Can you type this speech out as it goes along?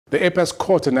The Apex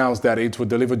Court announced that it would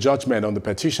deliver judgment on the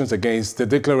petitions against the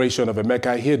declaration of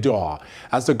Emeka Ihedioha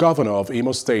as the governor of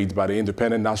Imo State by the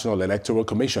Independent National Electoral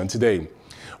Commission today.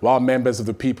 While members of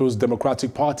the People's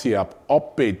Democratic Party are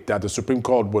upbeat that the Supreme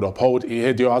Court would uphold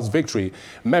Ihedioha's victory,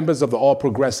 members of the All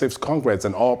Progressives Congress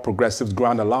and All Progressives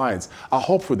Grand Alliance are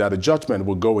hopeful that the judgment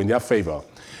will go in their favor.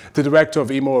 The director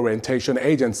of Imo Orientation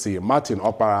Agency, Martin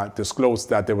Okpara, disclosed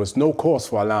that there was no cause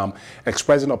for alarm,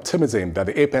 expressing optimism that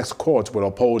the Apex Court will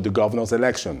uphold the governor's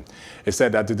election. He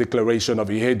said that the declaration of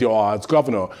Ihedioha as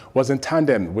governor was in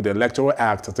tandem with the Electoral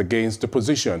Act as against the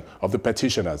position of the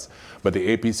petitioners. But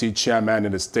the APC chairman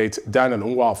in the state, Daniel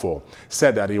Nwafo,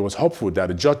 said that he was hopeful that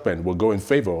the judgment will go in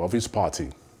favor of his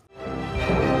party.